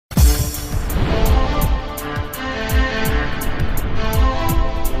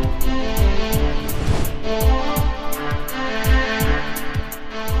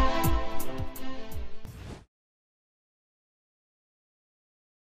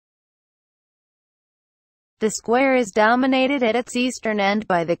The square is dominated at its eastern end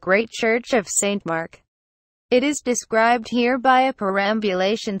by the great church of St. Mark. It is described here by a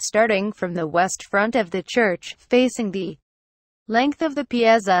perambulation starting from the west front of the church, facing the length of the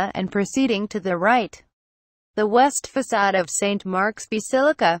piazza, and proceeding to the right. The west facade of St. Mark's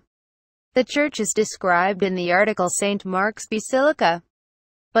Basilica. The church is described in the article St. Mark's Basilica.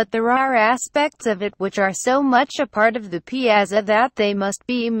 But there are aspects of it which are so much a part of the piazza that they must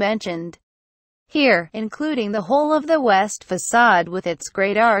be mentioned here, including the whole of the west facade with its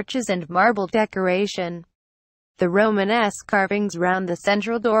great arches and marble decoration, the Romanesque carvings round the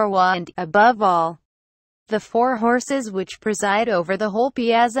central doorway, and, above all, the four horses which preside over the whole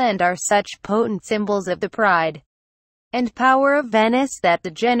piazza and are such potent symbols of the pride and power of Venice that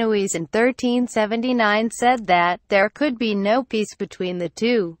the Genoese in 1379 said that there could be no peace between the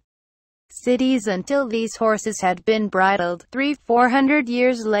two cities until these horses had been bridled. 400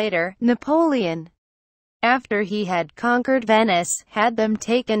 years later, Napoleon, after he had conquered Venice, had them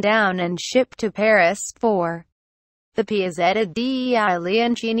taken down and shipped to Paris. The Piazza dei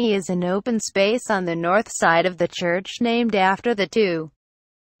Leoncini is an open space on the north side of the church named after the two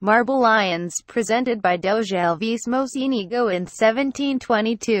marble lions presented by Doge Elvismo Inigo in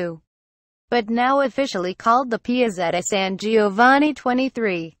 1722, but now officially called the Piazza San Giovanni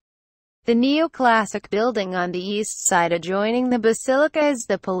 23. The neoclassic building on the east side adjoining the Basilica is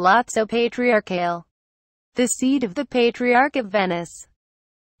the Palazzo Patriarcale, the seat of the Patriarch of Venice.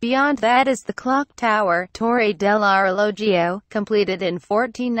 Beyond that is the clock tower, Torre dell'Orologio, completed in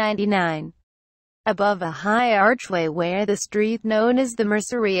 1499. Above a high archway where the street known as the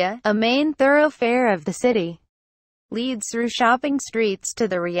Merceria, a main thoroughfare of the city, leads through shopping streets to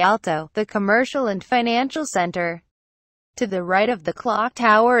the Rialto, the commercial and financial center. To the right of the clock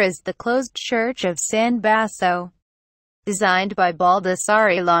tower is the closed church of San Basso, designed by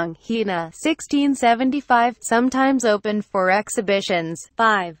Baldassare Longhina, 1675, sometimes open for exhibitions.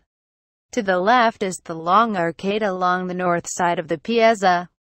 5. To the left is the long arcade along the north side of the piazza.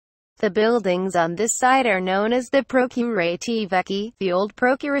 The buildings on this side are known as the Procurati Vecchi, the old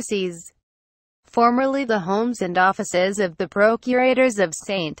procuracies, formerly the homes and offices of the procurators of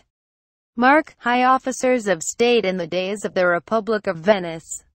St. Mark, high officers of state in the days of the Republic of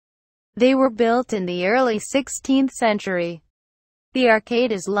Venice. They were built in the early 16th century. The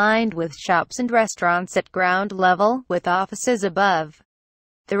arcade is lined with shops and restaurants at ground level, with offices above.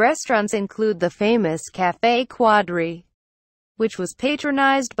 The restaurants include the famous Café Quadri, which was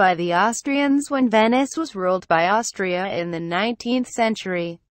patronized by the Austrians when Venice was ruled by Austria in the 19th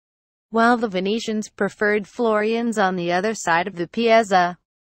century, while the Venetians preferred Florian's on the other side of the piazza.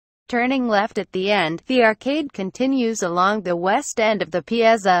 Turning left at the end, the arcade continues along the west end of the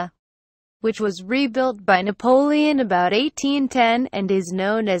piazza, which was rebuilt by Napoleon about 1810, and is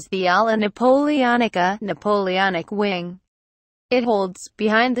known as the Ala Napoleonica, Napoleonic wing. It holds,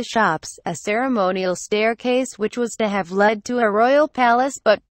 behind the shops, a ceremonial staircase which was to have led to a royal palace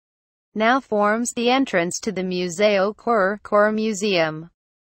but now forms the entrance to the Museo Cor Museum.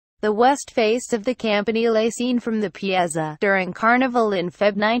 The west face of the Campanile seen from the piazza during Carnival in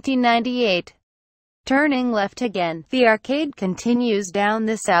Feb 1998. Turning left again, the arcade continues down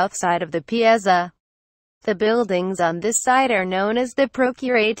the south side of the piazza. The buildings on this side are known as the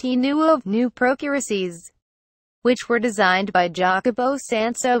Procurati Nuovi, new procuracies, which were designed by Jacopo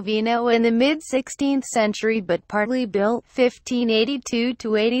Sansovino in the mid-16th century but partly built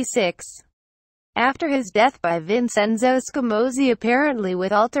 1582–86. After his death by Vincenzo Scamozzi, apparently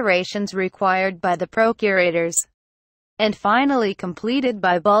with alterations required by the procurators, and finally completed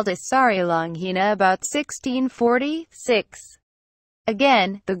by Baldassare Longhina about 1646.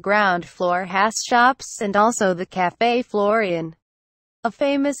 Again, the ground floor has shops and also the Café Florian, a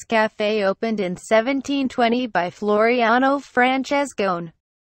famous café opened in 1720 by Floriano Francescone,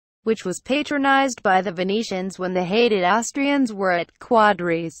 which was patronized by the Venetians when the hated Austrians were at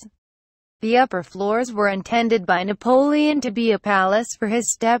Quadris. The upper floors were intended by Napoleon to be a palace for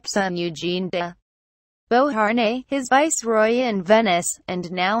his stepson Eugene de Beauharnais, his viceroy in Venice,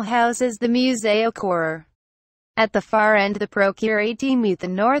 and now houses the Museo Cor. At the far end the Procurati meet the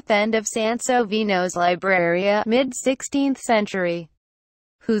north end of Sansovino's Libreria, mid-16th century,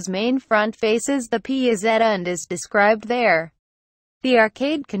 whose main front faces the Piazzetta and is described there. The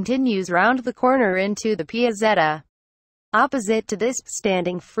arcade continues round the corner into the Piazzetta. Opposite to this,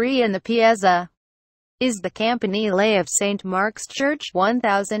 standing free in the piazza, is the Campanile of St. Mark's Church,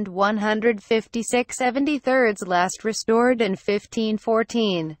 1156 73rds, last restored in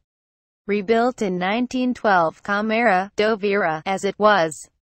 1514. Rebuilt in 1912, Camera Dovera, as it was,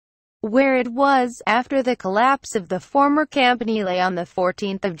 where it was, after the collapse of the former Campanile on the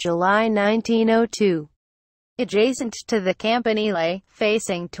 14th of July 1902. Adjacent to the campanile,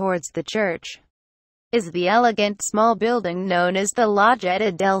 facing towards the church, is the elegant small building known as the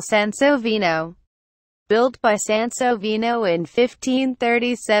Loggia del Sansovino. Built by Sansovino in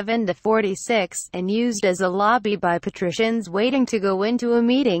 1537–46, and used as a lobby by patricians waiting to go into a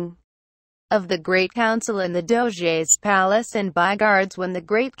meeting of the Great Council in the Doge's palace, and by guards when the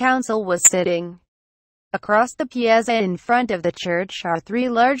Great Council was sitting. Across the piazza in front of the church are three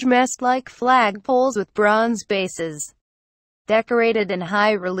large mast-like flagpoles with bronze bases, decorated in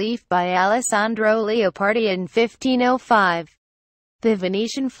high relief by Alessandro Leopardi in 1505. The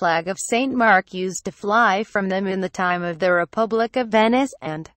Venetian flag of St. Mark used to fly from them in the time of the Republic of Venice,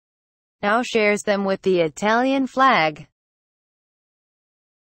 and now shares them with the Italian flag.